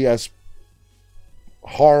movie as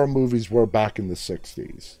horror movies were back in the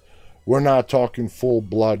 60s. We're not talking full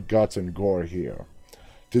blood, guts, and gore here.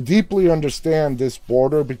 To deeply understand this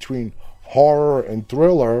border between horror and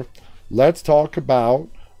thriller, let's talk about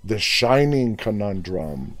the Shining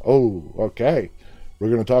conundrum. Oh, okay. We're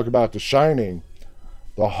going to talk about The Shining.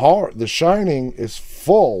 The Shining is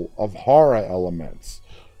full of horror elements.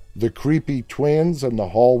 The creepy twins in the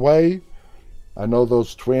hallway. I know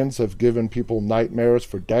those twins have given people nightmares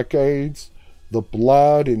for decades. The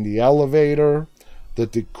blood in the elevator. The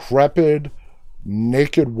decrepit,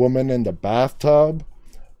 naked woman in the bathtub.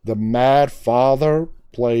 The mad father,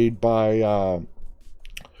 played by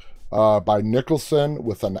Nicholson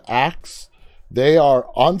with an axe. They are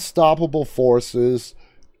unstoppable forces,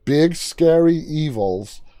 big scary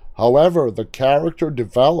evils. However, the character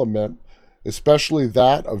development, especially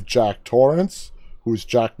that of Jack Torrance, who's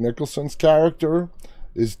Jack Nicholson's character,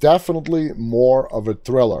 is definitely more of a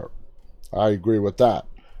thriller. I agree with that.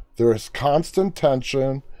 There is constant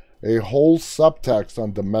tension, a whole subtext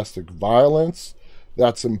on domestic violence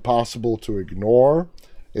that's impossible to ignore,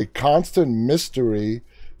 a constant mystery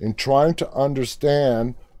in trying to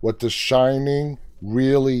understand what The Shining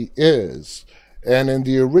really is. And in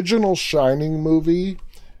the original Shining movie,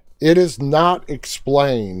 it is not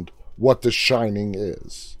explained what The Shining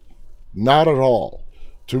is. Not at all.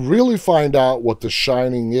 To really find out what The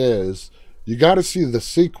Shining is, you got to see the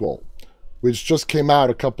sequel, which just came out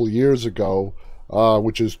a couple of years ago,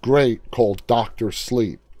 which is great, called Dr.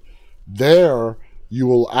 Sleep. There, you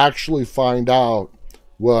will actually find out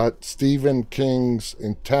what Stephen King's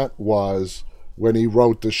intent was when he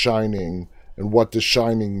wrote The Shining and what The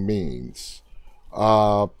Shining means.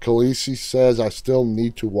 Khaleesi says, I still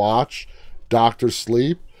need to watch Dr.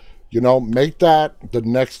 Sleep. Make that the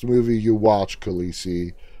next movie you watch,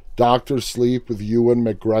 Khaleesi. Dr. Sleep with Ewan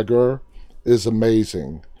McGregor is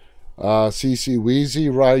amazing. CC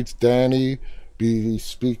Weezy writes, Danny be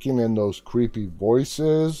speaking in those creepy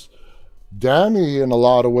voices. Danny, in a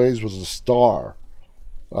lot of ways, was a star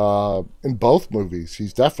in both movies.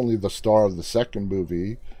 He's definitely the star of the second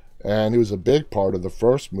movie, and he was a big part of the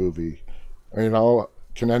first movie. You know,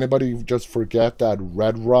 can anybody just forget that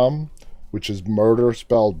red rum, which is murder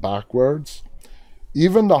spelled backwards?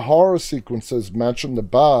 Even the horror sequences mentioned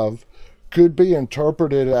above could be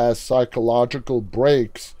interpreted as psychological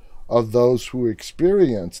breaks of those who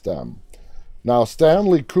experienced them. Now,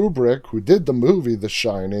 Stanley Kubrick, who did the movie The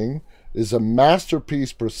Shining, is a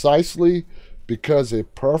masterpiece precisely because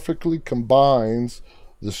it perfectly combines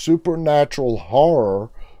the supernatural horror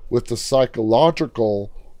with the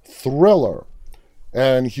psychological thriller.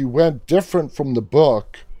 And he went different from the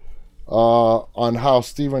book on how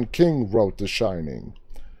Stephen King wrote The Shining.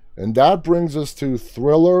 And that brings us to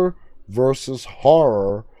thriller versus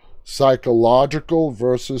horror, psychological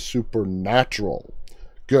versus supernatural.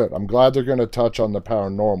 Good. I'm glad they're going to touch on the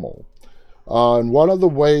paranormal. And one of the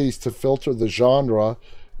ways to filter the genre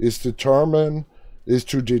is to determine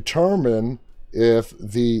if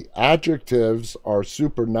the adjectives are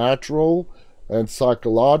supernatural and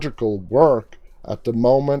psychological work at the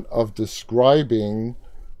moment of describing.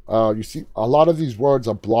 You see, a lot of these words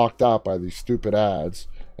are blocked out by these stupid ads,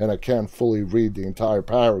 and I can't fully read the entire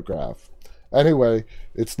paragraph. Anyway,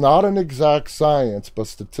 it's not an exact science, but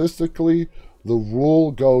statistically, the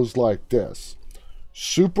rule goes like this.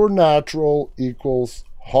 Supernatural equals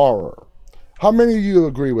horror. How many of you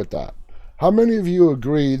agree with that? How many of you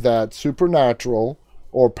agree that supernatural,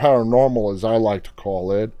 or paranormal as I like to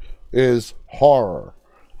call it, is horror?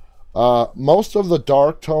 Most of the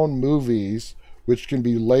dark tone movies, which can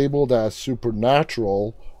be labeled as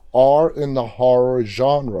supernatural, are in the horror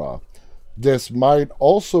genre. This might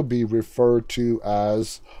also be referred to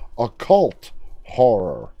as occult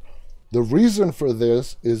horror. The reason for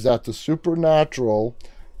this is that the supernatural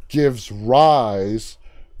gives rise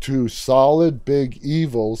to solid big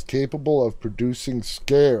evils capable of producing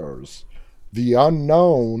scares. The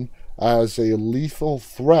unknown as a lethal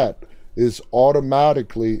threat is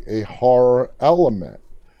automatically a horror element.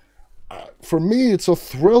 For me, it's a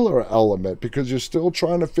thriller element because you're still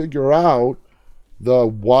trying to figure out the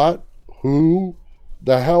what, who,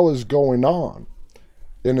 the hell is going on.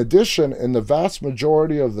 In addition, in the vast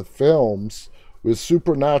majority of the films with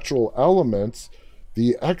supernatural elements,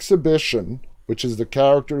 the exhibition, which is the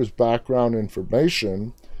character's background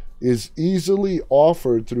information, is easily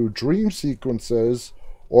offered through dream sequences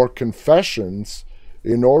or confessions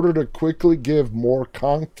in order to quickly give more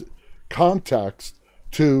context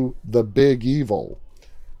to the big evil.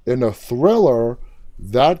 In a thriller,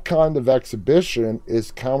 that kind of exhibition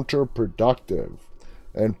is counterproductive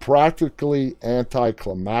and practically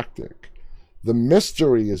anticlimactic. The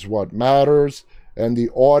mystery is what matters, and the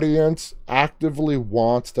audience actively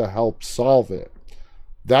wants to help solve it.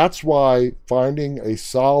 That's why finding a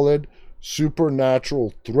solid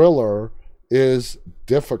supernatural thriller is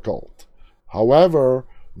difficult. However,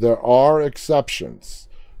 there are exceptions.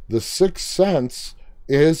 The Sixth Sense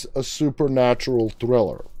is a supernatural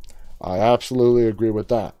thriller. I absolutely agree with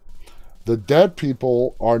that. The dead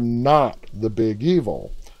people are not the big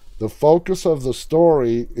evil. The focus of the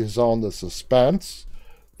story is on the suspense.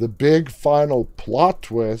 The big final plot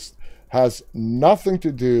twist has nothing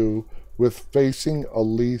to do with facing a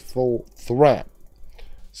lethal threat.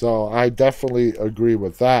 So I definitely agree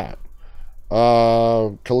with that.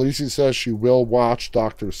 Khaleesi says she will watch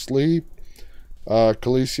Dr. Sleep.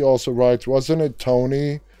 Khaleesi also writes, wasn't it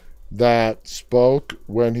Tony that spoke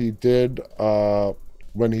when he did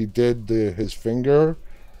his finger?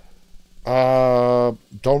 Don't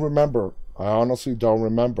remember. I honestly don't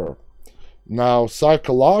remember. Now,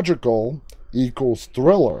 psychological equals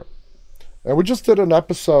thriller. And we just did an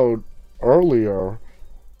episode earlier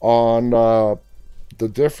on the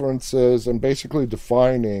differences and basically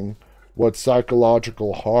defining what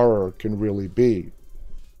psychological horror can really be.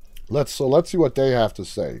 Let's see what they have to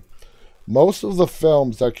say. Most of the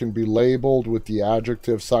films that can be labeled with the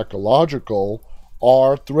adjective psychological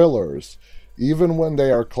are thrillers, even when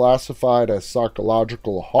they are classified as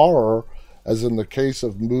psychological horror, as in the case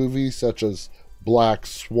of movies such as Black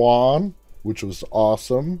Swan, which was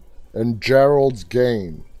awesome, and Gerald's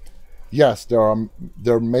Game. Yes,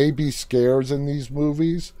 there may be scares in these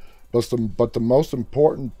movies, but the most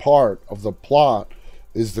important part of the plot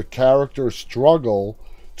is the character's struggle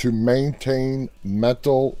to maintain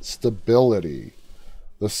mental stability.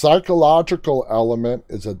 The psychological element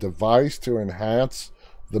is a device to enhance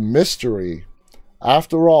the mystery.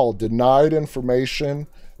 After all, denied information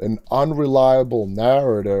and unreliable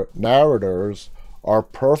narrators are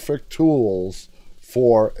perfect tools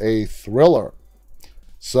for a thriller.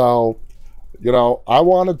 So, I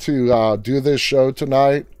wanted to do this show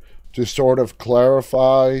tonight to sort of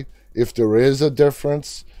clarify if there is a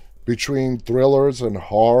difference between thrillers and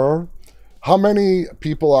horror? How many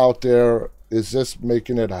people out there is this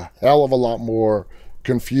making it a hell of a lot more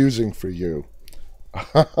confusing for you?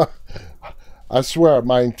 I swear,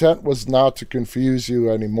 my intent was not to confuse you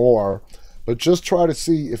anymore, but just try to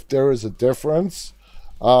see if there is a difference.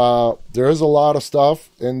 There is a lot of stuff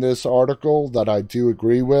in this article that I do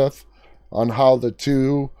agree with on how the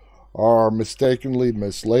two are mistakenly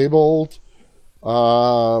mislabeled.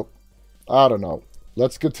 I don't know.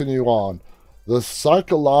 Let's continue on. The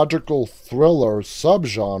psychological thriller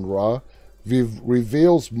subgenre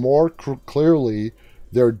reveals more clearly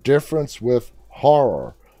their difference with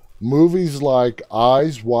horror. Movies like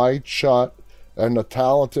Eyes Wide Shut and The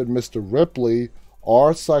Talented Mr. Ripley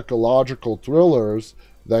are psychological thrillers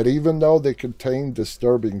that, even though they contain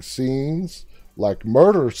disturbing scenes, like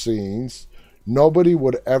murder scenes, nobody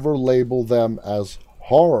would ever label them as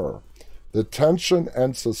horror. The tension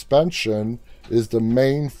and suspension is the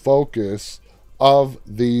main focus of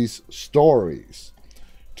these stories.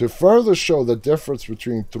 To further show the difference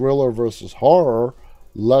between thriller versus horror,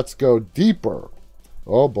 let's go deeper,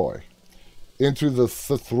 oh boy, into the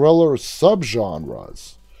thriller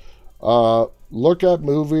subgenres. Look at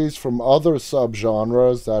movies from other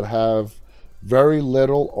subgenres that have very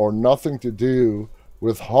little or nothing to do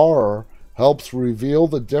with horror. Helps reveal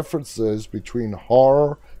the differences between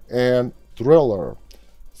horror and thriller.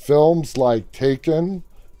 Films like Taken,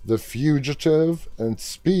 The Fugitive, and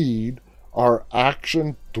Speed are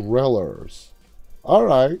action thrillers. All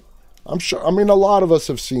right. I'm sure, a lot of us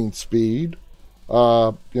have seen Speed,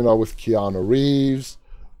 with Keanu Reeves,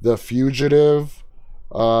 The Fugitive,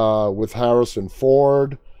 with Harrison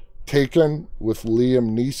Ford, Taken with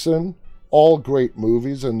Liam Neeson, all great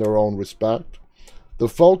movies in their own respect. The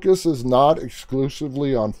focus is not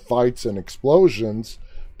exclusively on fights and explosions,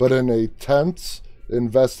 but in a tense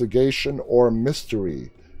investigation or mystery,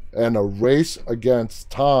 and a race against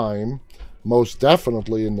time, most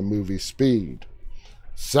definitely in the movie Speed.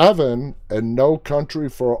 Seven and No Country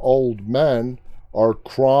for Old Men are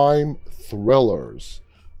crime thrillers.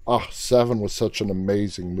 Seven was such an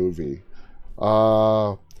amazing movie.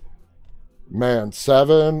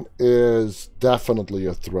 Seven is definitely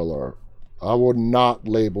a thriller. I would not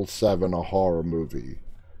label Seven a horror movie.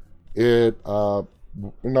 Crime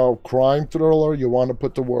thriller, you want to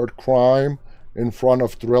put the word crime in front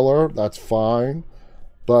of thriller, that's fine.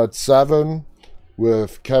 But Seven,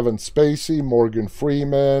 with Kevin Spacey, Morgan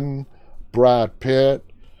Freeman, Brad Pitt,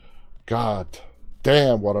 God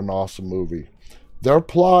damn, what an awesome movie. Their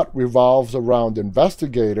plot revolves around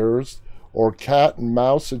investigators or cat and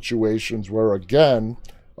mouse situations where, again,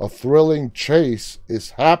 a thrilling chase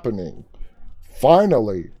is happening.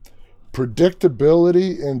 Finally,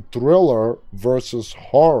 predictability in thriller versus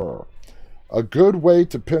horror. A good way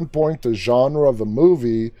to pinpoint the genre of a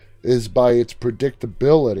movie is by its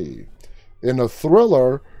predictability. In a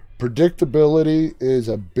thriller, predictability is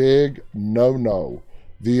a big no-no.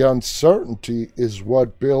 The uncertainty is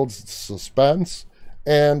what builds suspense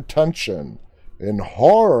and tension. In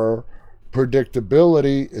horror,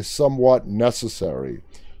 predictability is somewhat necessary.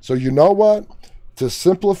 So you know what? To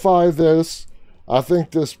simplify this, I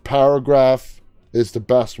think this paragraph is the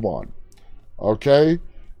best one. Okay?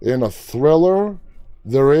 In a thriller,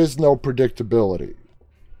 there is no predictability.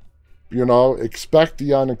 Expect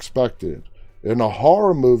the unexpected. In a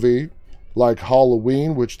horror movie, like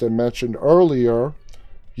Halloween, which they mentioned earlier,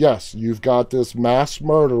 yes, you've got this mass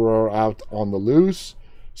murderer out on the loose,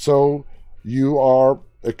 so you are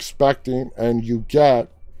expecting and you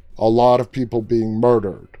get a lot of people being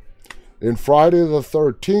murdered. In Friday the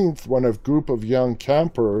 13th, when a group of young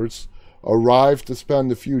campers arrive to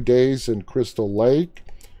spend a few days in Crystal Lake,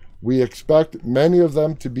 we expect many of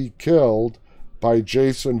them to be killed by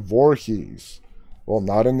Jason Voorhees. Well,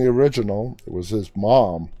 not in the original, it was his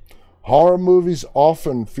mom. Horror movies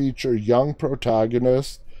often feature young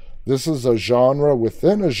protagonists. This is a genre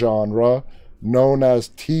within a genre known as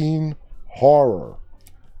teen horror.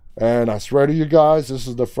 And I swear to you guys, this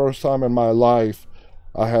is the first time in my life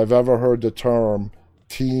I have ever heard the term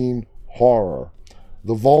teen horror.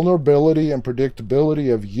 The vulnerability and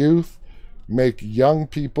predictability of youth make young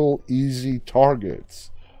people easy targets.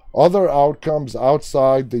 Other outcomes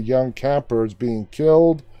outside the young campers being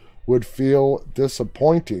killed would feel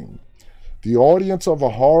disappointing. The audience of a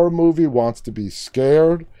horror movie wants to be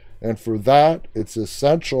scared, and for that, it's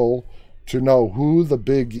essential to know who the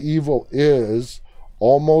big evil is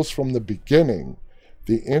almost from the beginning.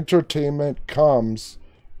 The entertainment comes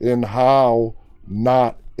in how,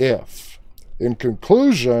 not if. In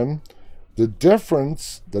conclusion, the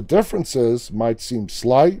differences might seem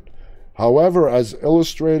slight. However, as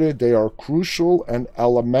illustrated, they are crucial and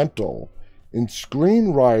elemental. In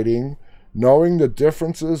screenwriting, knowing the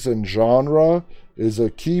differences in genre is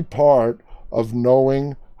a key part of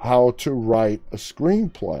knowing how to write a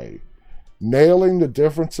screenplay. Nailing the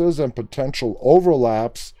differences and potential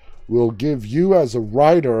overlaps will give you as a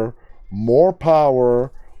writer more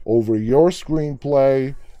power over your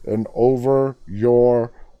screenplay and over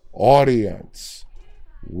your audience.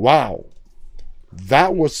 Wow.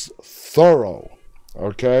 That was thorough.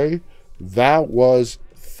 Okay? That was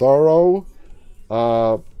thorough.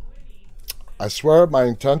 I swear my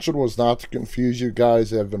intention was not to confuse you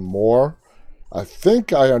guys even more. I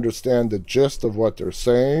think I understand the gist of what they're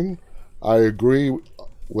saying. I agree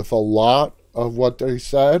with a lot of what they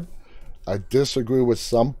said. I disagree with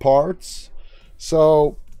some parts.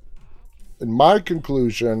 So, in my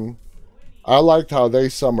conclusion, I liked how they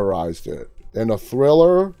summarized it. In a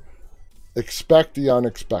thriller, expect the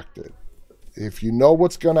unexpected. If you know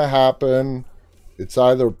what's going to happen, it's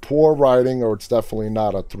either poor writing or it's definitely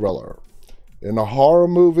not a thriller. In a horror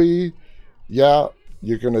movie, yeah,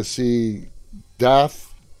 you're going to see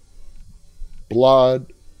death,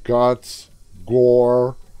 blood, guts,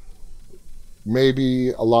 gore,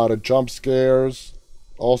 maybe a lot of jump scares.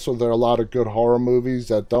 Also, there are a lot of good horror movies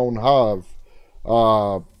that don't have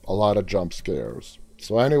a lot of jump scares.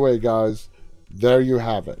 So anyway, guys, there you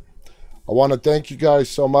have it. I want to thank you guys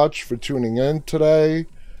so much for tuning in today.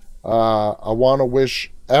 I want to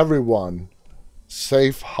wish everyone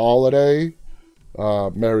safe holiday.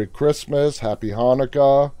 Merry Christmas, Happy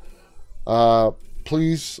Hanukkah.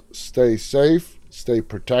 Please stay safe, stay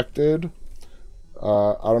protected.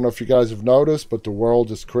 I don't know if you guys have noticed, but the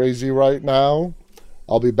world is crazy right now.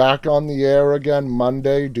 I'll be back on the air again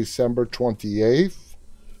Monday, December 28th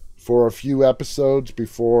for a few episodes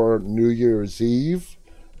before New Year's Eve.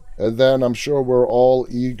 And then I'm sure we're all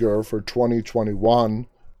eager for 2021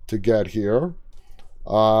 to get here.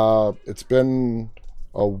 It's been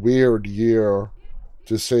a weird year,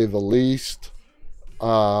 to say the least.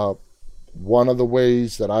 One of the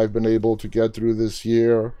ways that I've been able to get through this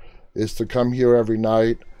year is to come here every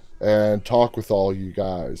night and talk with all you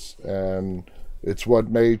guys. And it's what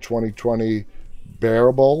made 2020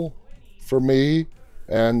 bearable for me.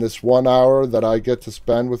 And this 1 hour that I get to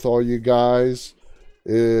spend with all you guys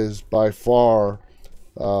is by far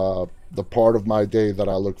the part of my day that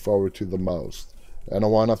I look forward to the most. And I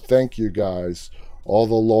want to thank you guys, all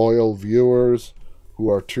the loyal viewers who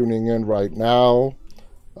are tuning in right now.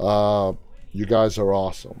 You guys are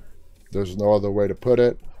awesome. There's no other way to put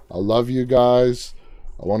it. I love you guys.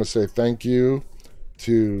 I want to say thank you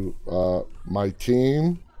to my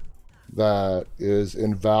team that is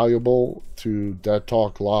invaluable to Dead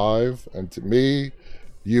Talk Live and to me.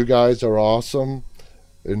 You guys are awesome.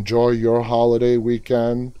 Enjoy your holiday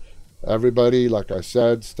weekend. Everybody, like I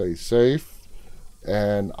said, stay safe.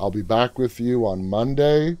 And I'll be back with you on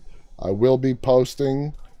Monday. I will be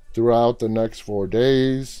posting throughout the next 4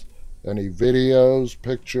 days any videos,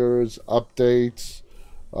 pictures, updates.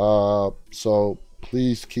 So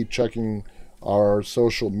please keep checking our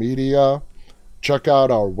social media. Check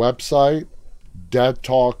out our website,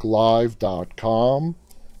 deadtalklive.com,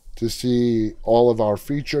 to see all of our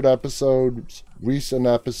featured episodes, recent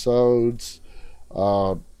episodes,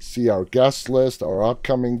 see our guest list, our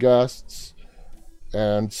upcoming guests,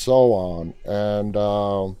 and so on. And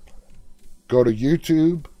go to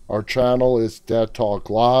YouTube. Our channel is Dead Talk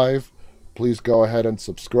Live. Please go ahead and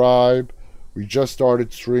subscribe. We just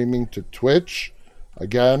started streaming to Twitch.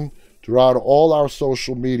 Again, throughout all our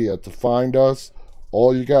social media, to find us,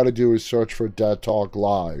 all you got to do is search for Dead Talk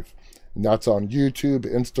Live. And that's on YouTube,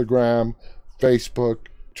 Instagram, Facebook,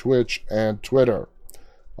 Twitch, and Twitter.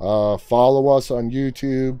 Follow us on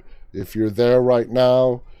YouTube. If you're there right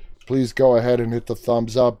now, please go ahead and hit the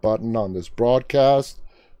thumbs up button on this broadcast.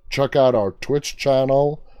 Check out our Twitch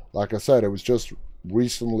channel. Like I said, it was just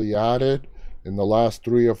recently added in the last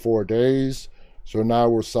 3 or 4 days. So now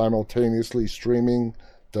we're simultaneously streaming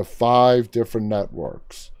to 5 different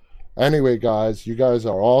networks. Anyway, guys, you guys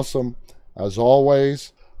are awesome. As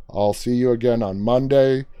always, I'll see you again on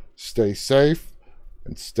Monday. Stay safe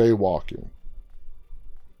and stay walking.